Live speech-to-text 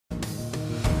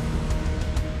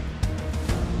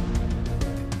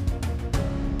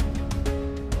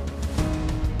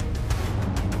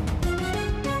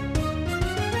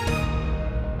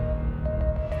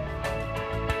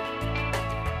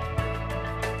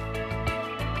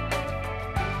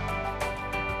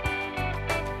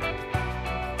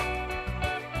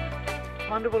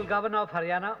Honorable Governor of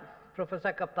Haryana,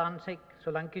 Professor Kaptan Singh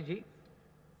Solanki ji,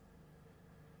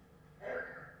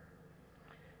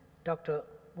 Dr.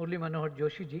 Murli Manohar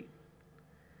Joshi ji,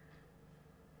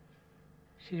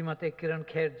 Shrimati Kiran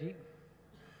Kher ji,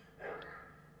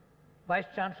 Vice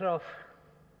Chancellor of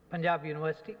Punjab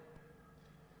University,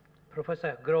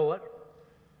 Professor Grover,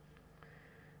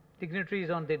 dignitaries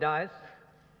on the dais,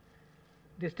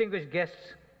 distinguished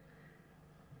guests,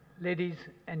 ladies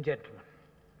and gentlemen,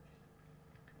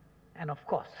 and of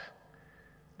course,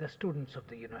 the students of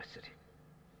the university.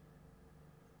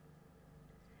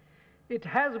 It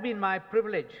has been my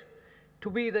privilege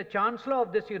to be the Chancellor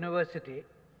of this university,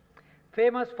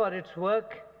 famous for its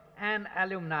work and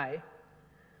alumni,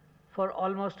 for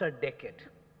almost a decade.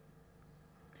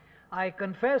 I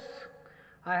confess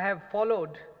I have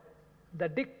followed the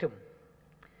dictum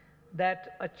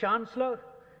that a Chancellor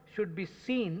should be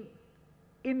seen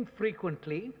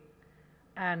infrequently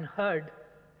and heard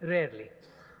rarely.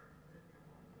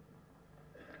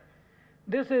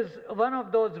 This is one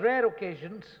of those rare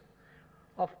occasions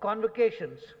of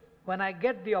convocations when I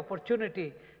get the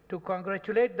opportunity to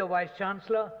congratulate the Vice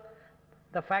Chancellor,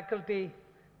 the faculty,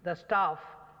 the staff,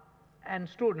 and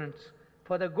students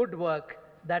for the good work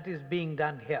that is being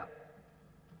done here.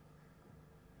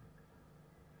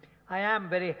 I am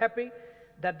very happy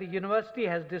that the university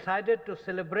has decided to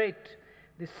celebrate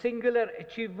the singular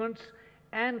achievements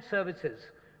and services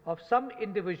of some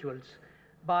individuals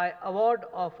by award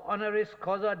of honoris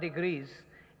causa degrees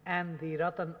and the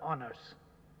Ratan Honours.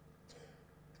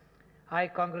 I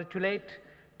congratulate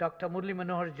Dr. Murli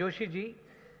Manohar Joshi ji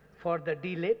for the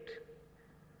D.Litt,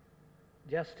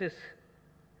 Justice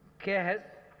Keher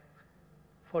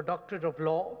for Doctorate of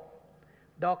Law,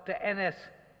 Dr. N.S.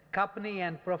 Kapni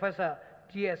and Professor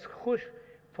G.S. Khush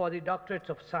for the Doctorates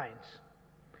of Science.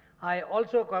 I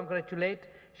also congratulate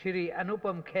Shri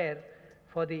Anupam Kher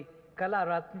for the Kala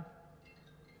Ratna,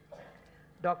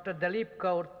 Dr. Dalip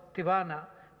Kaur Tivana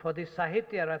for the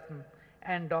Sahitya Ratna,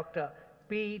 and Dr.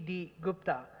 P.D.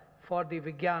 Gupta for the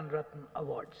Vigyan Ratna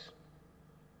Awards.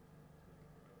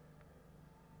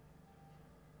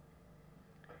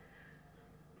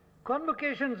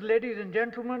 Convocations, ladies and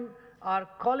gentlemen, are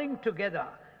calling together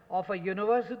of a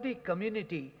university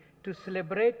community to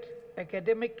celebrate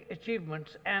academic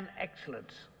achievements and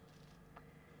excellence.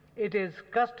 It is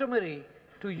customary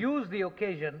to use the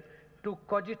occasion to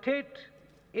cogitate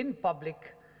in public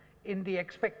in the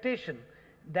expectation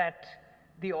that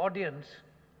the audience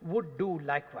would do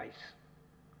likewise.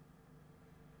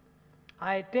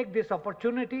 I take this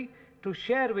opportunity to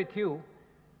share with you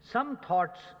some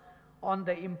thoughts on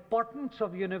the importance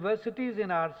of universities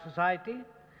in our society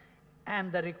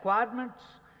and the requirements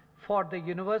for the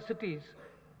universities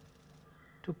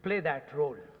to play that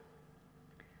role.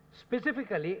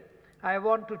 Specifically, I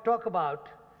want to talk about,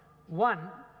 one,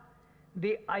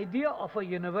 the idea of a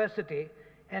university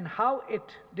and how it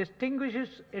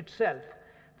distinguishes itself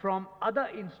from other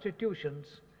institutions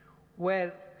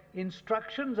where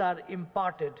instructions are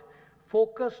imparted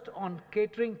focused on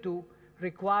catering to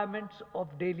requirements of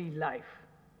daily life.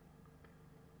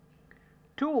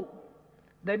 Two,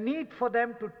 the need for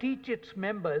them to teach its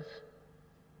members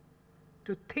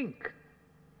to think,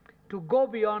 to go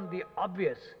beyond the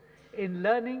obvious in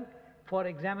learning for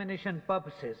examination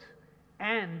purposes,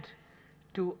 and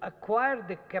to acquire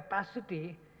the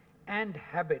capacity and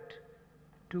habit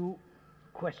to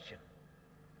question.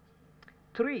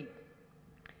 Three,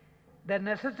 the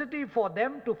necessity for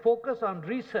them to focus on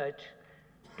research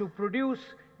to produce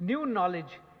new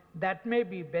knowledge that may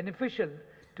be beneficial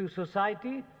to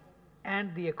society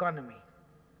and the economy.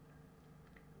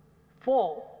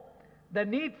 Four, the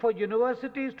need for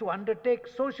universities to undertake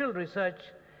social research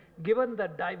given the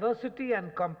diversity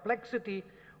and complexity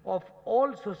of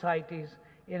all societies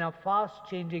in a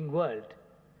fast-changing world.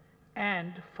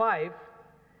 And five,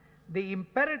 the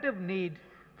imperative need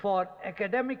for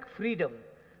academic freedom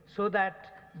so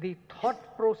that the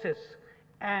thought process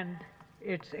and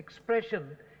its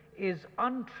expression is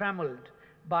untrammeled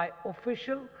by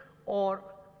official or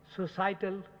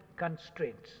societal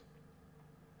constraints.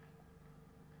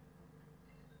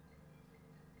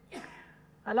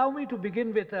 Allow me to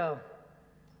begin with a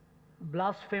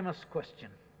blasphemous question.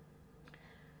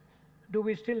 Do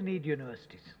we still need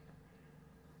universities?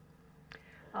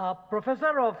 A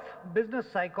professor of business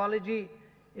psychology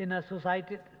in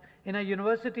a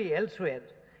university elsewhere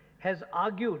has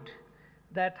argued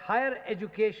that higher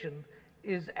education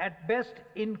is at best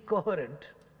incoherent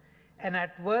and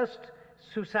at worst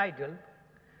suicidal,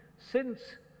 since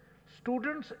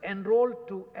students enroll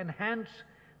to enhance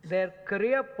their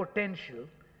career potential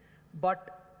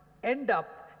but end up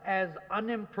as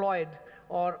unemployed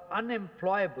or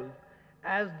unemployable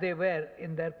as they were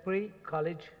in their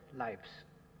pre-college lives.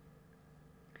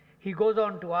 He goes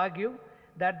on to argue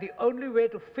that the only way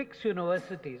to fix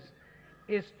universities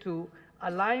is to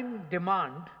align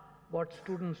demand, what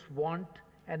students want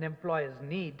and employers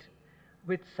need,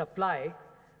 with supply,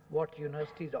 what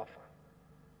universities offer.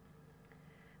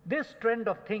 This trend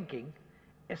of thinking,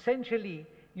 essentially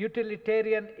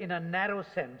utilitarian in a narrow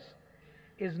sense,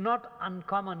 is not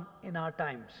uncommon in our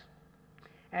times.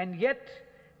 And yet,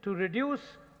 to reduce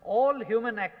all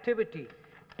human activity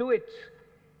to its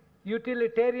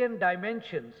utilitarian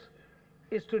dimensions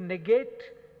is to negate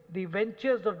the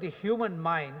ventures of the human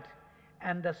mind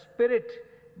and the spirit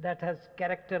that has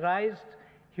characterized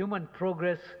human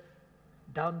progress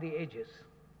down the ages.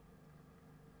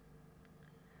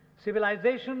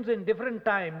 Civilizations in different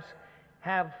times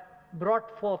have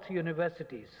brought forth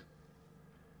universities.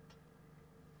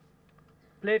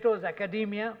 Plato's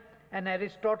Academia and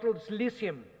Aristotle's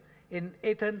Lyceum in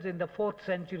Athens in the 4th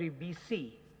century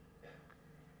BC,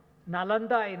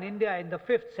 Nalanda in India in the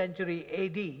 5th century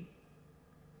AD,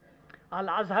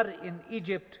 Al-Azhar in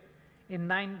Egypt in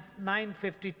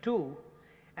 952,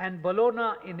 and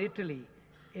Bologna in Italy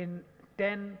in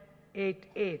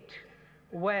 1088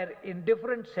 were, in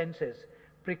different senses,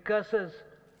 precursors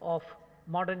of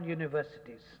modern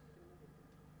universities.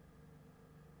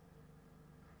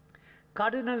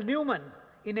 Cardinal Newman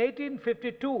in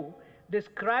 1852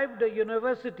 described a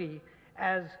university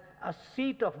as a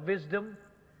seat of wisdom,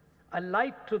 a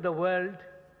light to the world,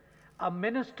 a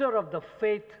minister of the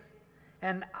faith,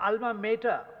 an alma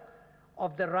mater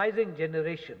of the rising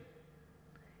generation.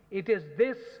 It is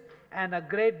this and a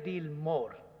great deal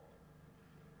more.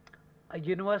 A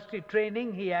university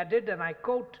training, he added, and I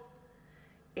quote,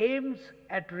 aims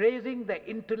at raising the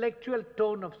intellectual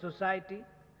tone of society,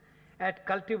 at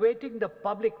cultivating the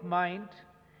public mind,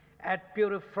 at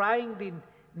purifying the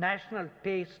national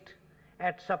taste,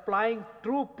 at supplying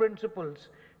true principles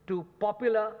to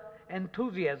popular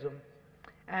enthusiasm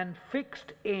and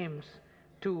fixed aims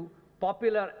to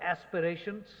popular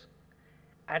aspirations,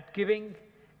 at giving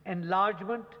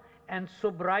enlargement and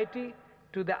sobriety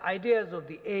to the ideas of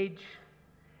the age,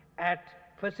 at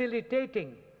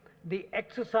facilitating the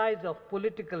exercise of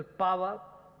political power,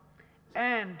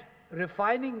 and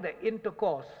refining the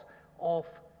intercourse of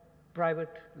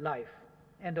private life.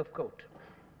 End of quote.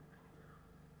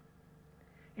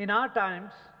 In our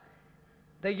times,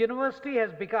 the university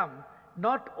has become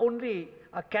not only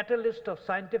a catalyst of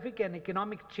scientific and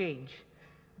economic change,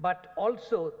 but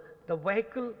also the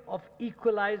vehicle of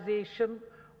equalization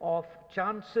of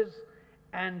chances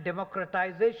and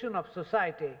democratization of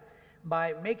society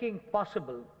by making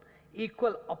possible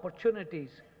equal opportunities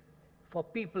for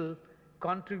people,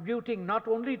 contributing not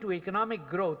only to economic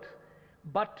growth,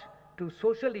 but to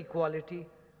social equality,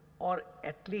 or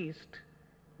at least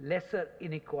lesser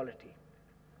inequality.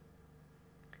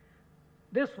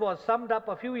 This was summed up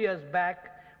a few years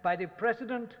back by the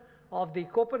president of the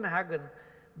Copenhagen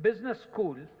Business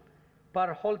School,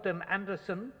 Per Holten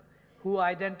Andersen, who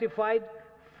identified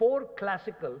 4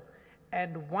 classical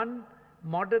and 1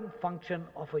 modern function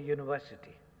of a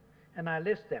university. And I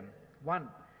list them. 1,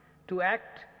 to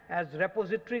act as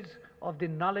repositories of the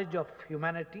knowledge of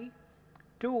humanity.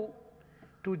 2,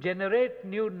 to generate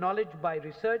new knowledge by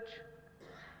research.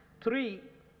 3,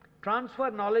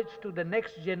 transfer knowledge to the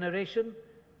next generation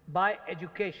by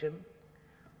education.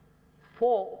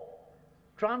 4,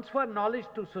 transfer knowledge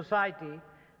to society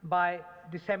by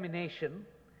dissemination.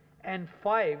 And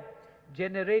 5,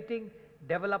 generating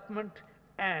development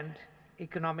and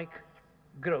economic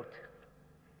growth.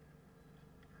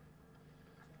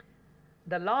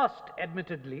 The last,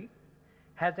 admittedly,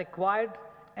 has acquired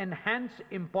enhanced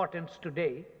importance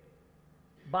today,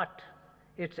 but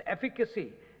its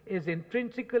efficacy is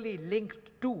intrinsically linked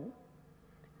to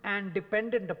and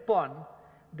dependent upon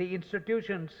the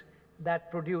institutions that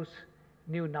produce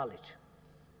new knowledge.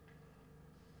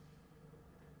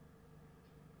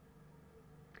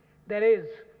 There is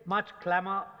much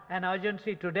clamor and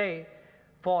urgency today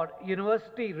for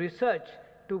university research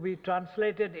to be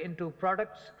translated into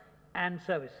products and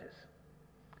services.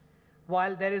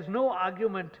 While there is no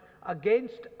argument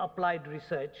against applied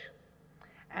research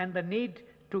and the need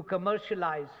to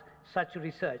commercialize such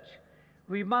research,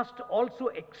 we must also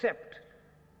accept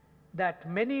that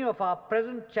many of our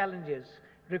present challenges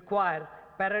require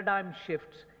paradigm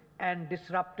shifts and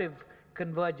disruptive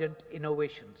convergent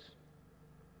innovations.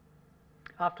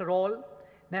 After all,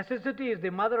 necessity is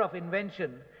the mother of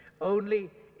invention only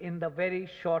in the very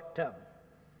short term.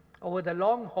 Over the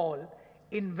long haul,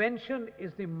 invention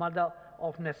is the mother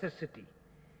of necessity,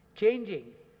 changing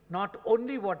not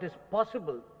only what is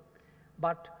possible,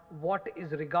 but what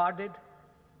is regarded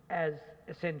as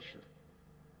essential.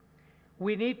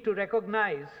 We need to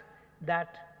recognize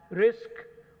that risk,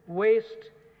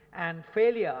 waste, and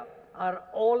failure are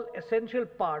all essential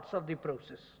parts of the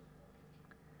process.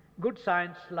 Good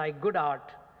science, like good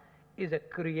art, is a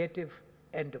creative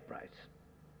enterprise.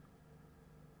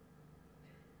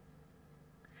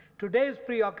 Today's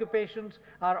preoccupations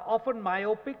are often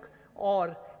myopic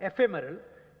or ephemeral,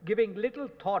 giving little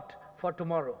thought for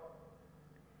tomorrow.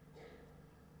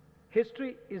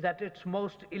 History is at its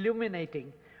most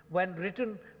illuminating when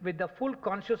written with the full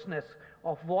consciousness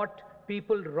of what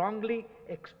people wrongly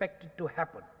expected to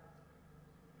happen.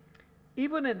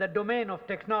 Even in the domain of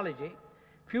technology,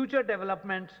 future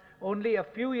developments only a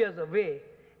few years away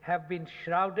have been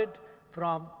shrouded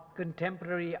from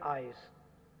contemporary eyes.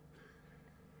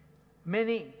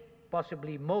 Many,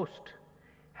 possibly most,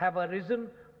 have arisen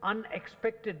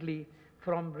unexpectedly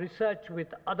from research with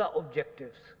other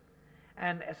objectives,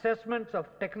 and assessments of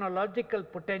technological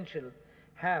potential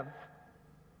have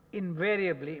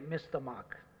invariably missed the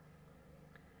mark.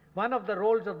 One of the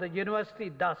roles of the university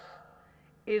thus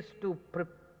is to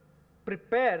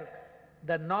prepare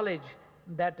the knowledge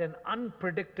that an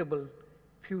unpredictable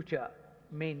future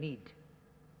may need.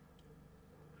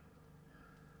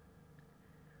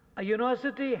 A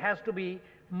university has to be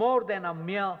more than a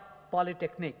mere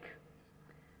polytechnic.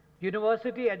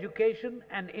 University education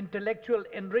and intellectual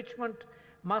enrichment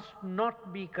must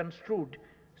not be construed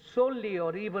solely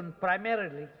or even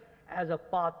primarily as a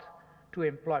path to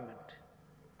employment.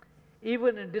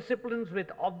 Even in disciplines with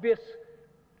obvious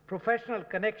professional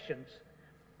connections,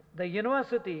 the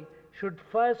university should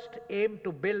first aim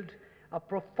to build a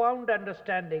profound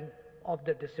understanding of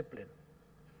the discipline.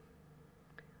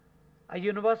 A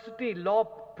university law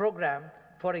program,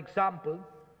 for example,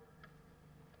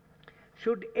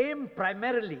 should aim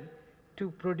primarily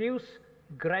to produce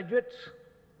graduates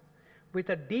with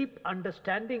a deep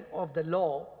understanding of the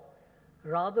law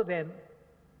rather than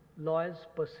lawyers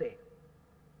per se.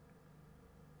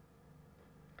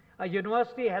 A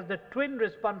university has the twin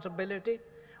responsibility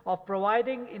of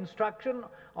providing instruction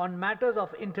on matters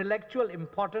of intellectual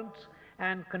importance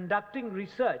and conducting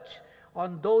research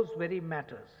on those very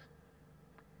matters.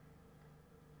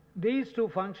 These two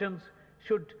functions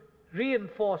should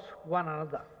reinforce one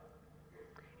another.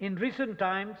 In recent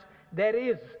times, there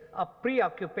is a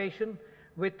preoccupation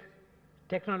with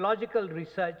technological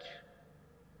research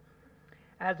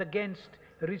as against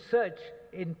research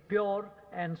in pure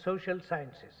and social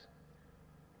sciences.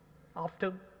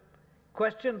 Often,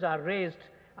 questions are raised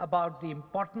about the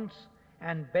importance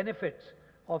and benefits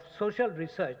of social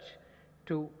research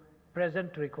to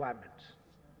present requirements.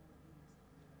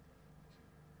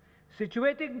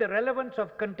 Situating the relevance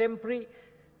of contemporary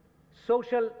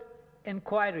social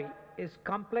inquiry is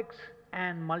complex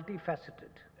and multifaceted.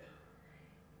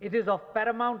 It is of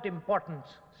paramount importance,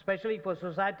 especially for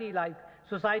societies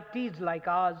like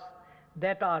ours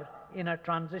that are in a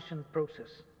transition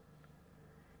process.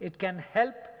 It can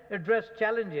help address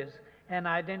challenges and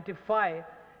identify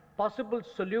possible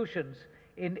solutions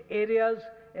in areas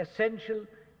essential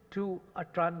to a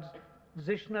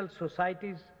transitional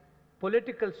society's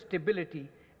political stability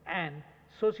and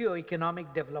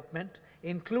socio-economic development,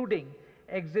 including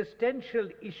existential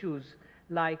issues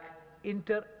like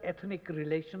inter-ethnic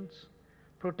relations,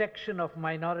 protection of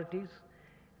minorities,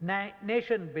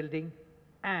 nation building,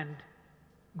 and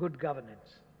good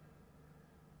governance.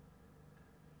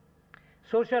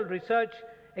 Social research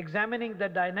examining the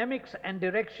dynamics and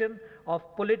direction of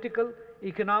political,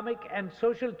 economic, and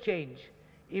social change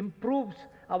improves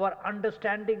our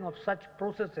understanding of such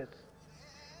processes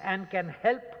and can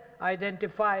help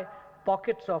identify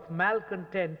pockets of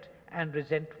malcontent and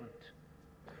resentment,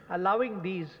 allowing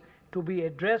these to be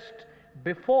addressed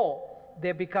before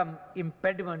they become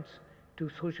impediments to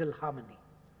social harmony.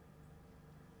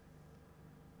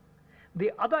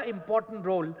 The other important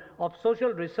role of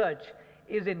social research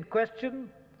is in questioning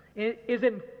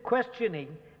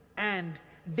and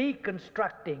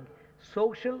deconstructing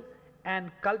social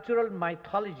and cultural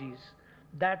mythologies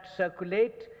that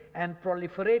circulate and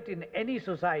proliferate in any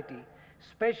society,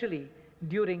 especially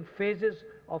during phases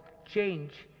of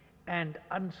change and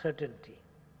uncertainty.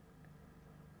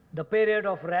 The period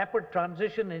of rapid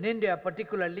transition in India,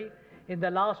 particularly in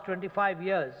the last 25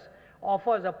 years,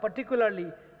 offers a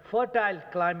particularly fertile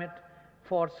climate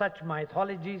for such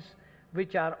mythologies,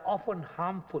 which are often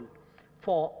harmful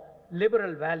for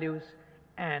liberal values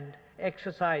and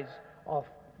exercise of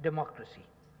democracy.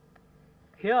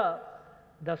 Here,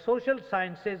 the social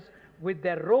sciences, with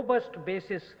their robust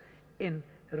basis in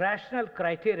rational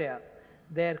criteria,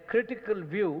 their critical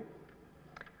view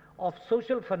of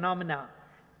social phenomena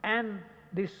and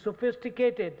the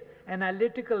sophisticated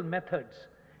analytical methods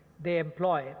they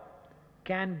employ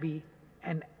can be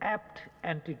an apt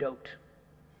antidote.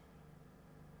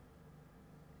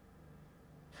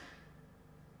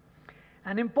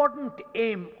 An important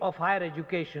aim of higher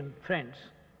education, friends,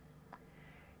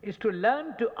 is to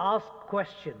learn to ask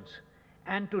questions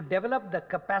and to develop the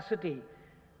capacity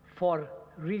for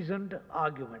reasoned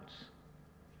arguments.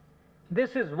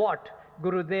 This is what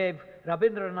Gurudev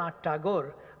Rabindranath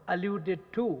Tagore alluded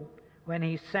to when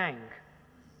he sang,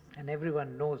 and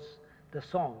everyone knows the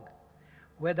song,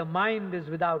 where the mind is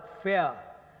without fear,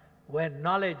 where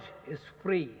knowledge is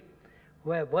free,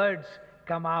 where words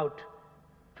come out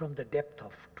from the depth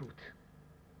of truth.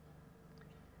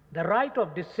 The right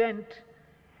of dissent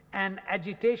and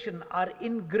agitation are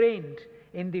ingrained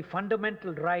in the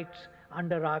fundamental rights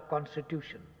under our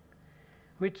Constitution,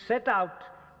 which set out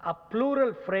a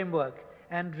plural framework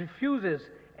and refuses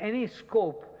any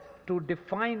scope to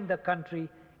define the country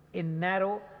in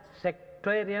narrow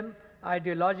sectarian,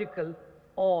 ideological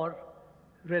or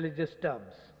religious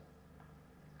terms.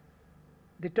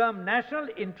 The term national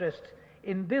interest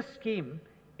in this scheme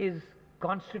is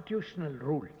constitutional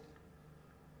rule.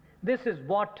 This is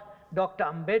what Dr.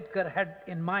 Ambedkar had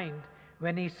in mind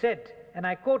when he said, and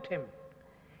I quote him,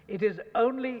 "It is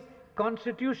only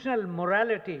constitutional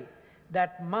morality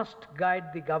that must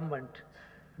guide the government,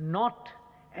 not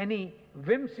any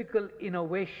whimsical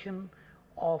innovation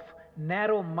of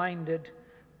narrow-minded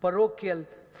parochial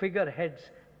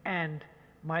figureheads and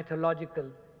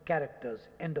mythological characters."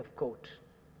 End of quote.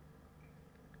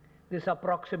 This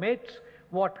approximates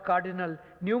what Cardinal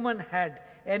Newman had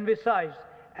envisaged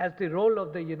as the role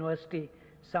of the university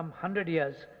some 100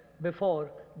 years before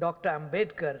Dr.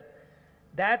 Ambedkar,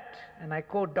 that, and I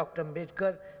quote Dr.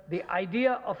 Ambedkar, "The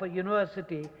idea of a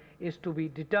university is to be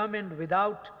determined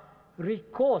without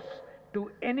recourse to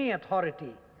any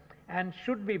authority and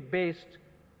should be based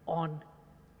on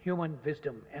human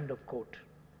wisdom." End of quote.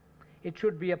 It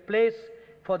should be a place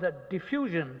for the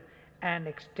diffusion and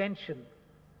extension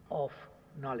of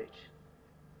knowledge.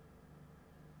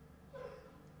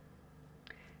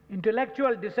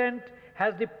 Intellectual dissent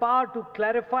has the power to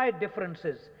clarify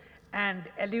differences and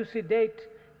elucidate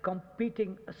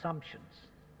competing assumptions.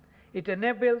 It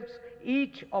enables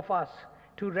each of us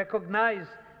to recognize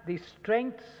the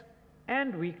strengths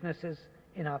and weaknesses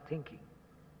in our thinking.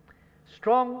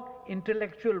 Strong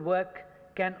intellectual work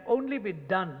can only be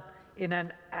done in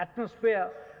an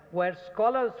atmosphere where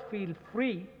scholars feel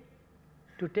free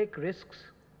to take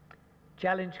risks,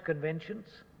 challenge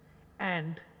conventions,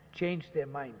 and change their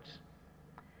minds.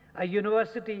 A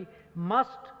university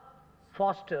must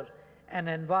foster an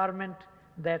environment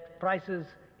that prizes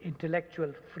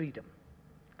intellectual freedom.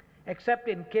 Except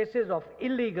in cases of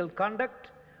illegal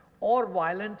conduct or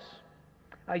violence,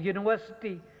 a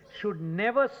university should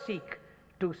never seek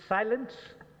to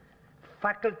silence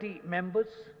faculty members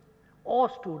or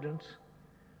students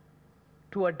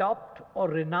to adopt or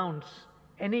renounce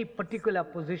any particular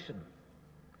position.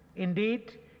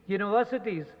 Indeed,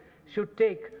 universities should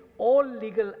take all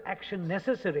legal action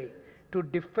necessary to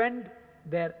defend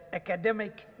their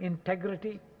academic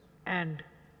integrity and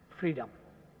freedom.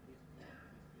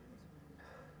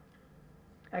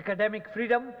 Academic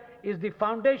freedom is the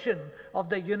foundation of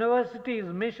the university's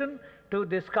mission to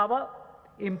discover,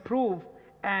 improve,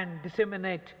 and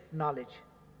disseminate knowledge.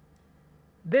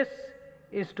 This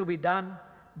is to be done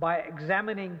by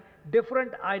examining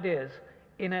different ideas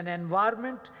in an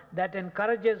environment that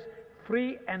encourages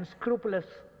free and scrupulous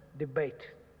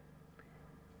debate.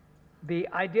 The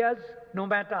ideas, no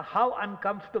matter how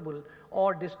uncomfortable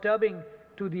or disturbing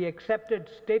to the accepted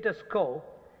status quo,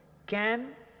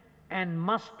 can and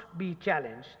must be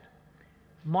challenged,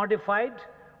 modified,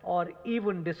 or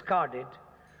even discarded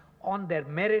on their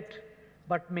merit,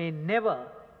 but may never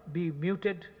be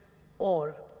muted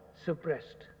or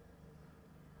suppressed.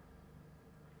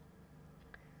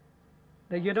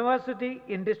 The university,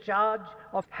 in discharge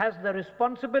of, has the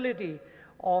responsibility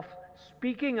of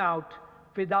speaking out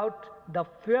without the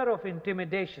fear of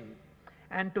intimidation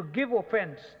and to give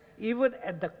offense even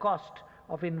at the cost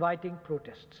of inviting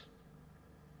protests.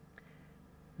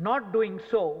 Not doing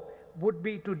so would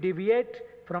be to deviate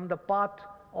from the path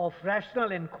of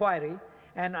rational inquiry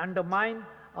and undermine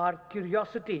our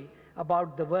curiosity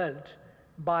about the world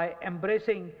by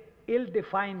embracing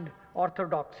ill-defined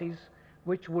orthodoxies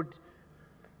which would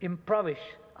impoverish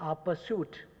our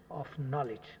pursuit of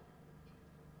knowledge.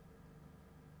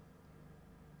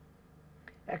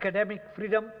 Academic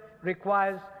freedom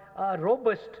requires a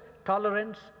robust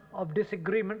tolerance of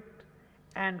disagreement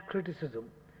and criticism,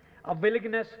 a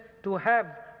willingness to have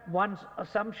one's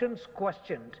assumptions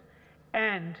questioned,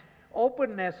 and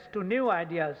openness to new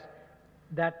ideas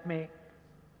that may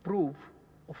prove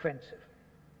offensive.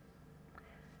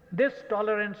 This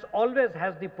tolerance always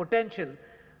has the potential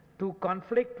to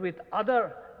conflict with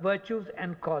other virtues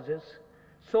and causes,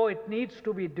 so it needs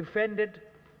to be defended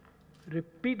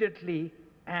repeatedly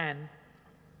and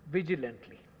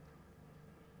vigilantly.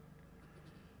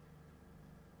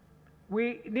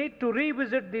 We need to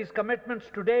revisit these commitments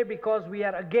today because we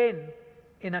are again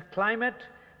in a climate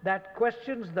that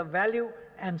questions the value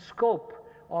and scope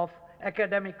of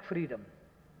academic freedom.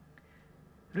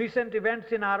 Recent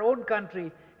events in our own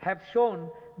country have shown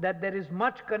that there is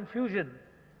much confusion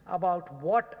about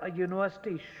what a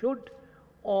university should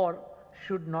or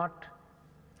should not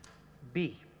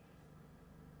be.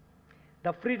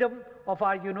 The freedom of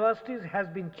our universities has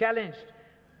been challenged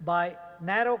by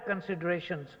narrow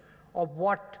considerations of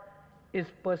what is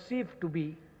perceived to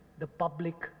be the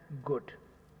public good.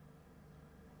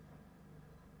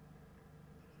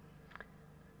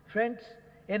 Friends,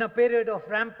 in a period of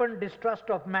rampant distrust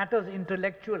of matters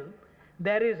intellectual,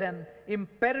 there is an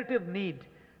imperative need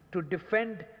to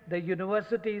defend the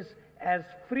universities as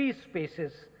free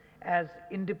spaces, as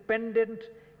independent,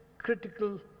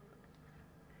 critical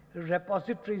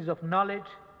repositories of knowledge,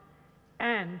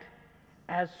 and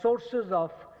as sources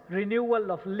of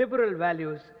renewal of liberal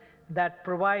values that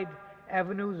provide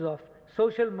avenues of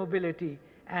social mobility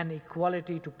and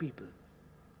equality to people.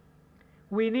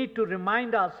 We need to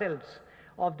remind ourselves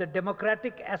of the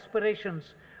democratic aspirations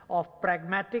of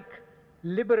pragmatic,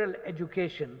 liberal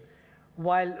education,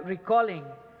 while recalling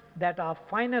that our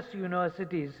finest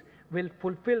universities will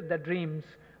fulfill the dreams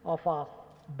of our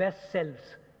best selves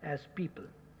as people.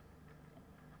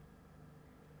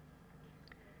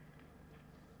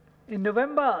 In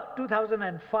November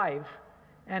 2005,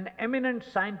 an eminent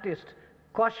scientist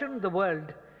cautioned the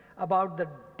world about the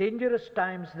dangerous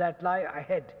times that lie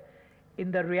ahead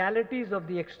in the realities of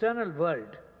the external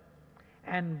world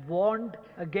and warned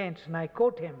against, and I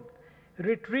quote him,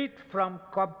 retreat from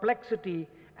complexity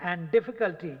and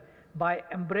difficulty by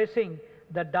embracing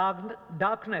the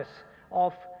darkness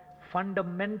of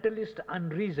fundamentalist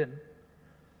unreason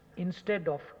instead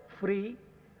of free,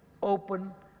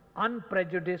 open,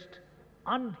 unprejudiced,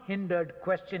 unhindered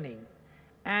questioning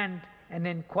and an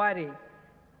inquiry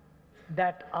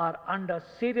that are under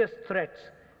serious threats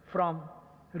from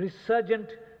resurgent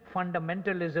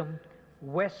fundamentalism,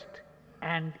 West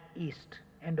and East.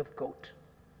 End of quote.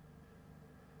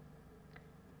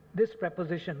 This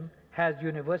proposition has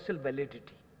universal validity.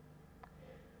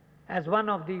 As one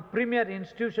of the premier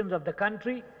institutions of the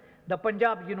country, the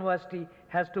Punjab University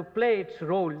has to play its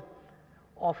role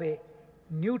of a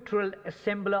neutral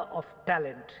assembler of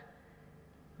talent,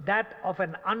 that of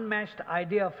an unmatched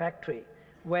idea factory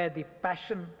where the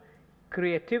passion,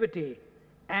 creativity,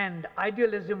 and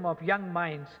idealism of young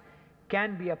minds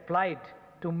can be applied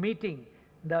to meeting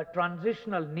the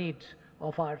transitional needs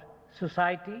of our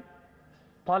society,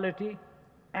 polity,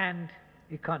 and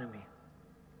economy.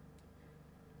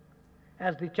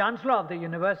 As the Chancellor of the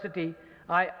University,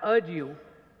 I urge you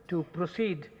to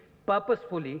proceed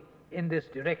purposefully in this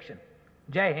direction.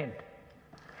 Jai Hind.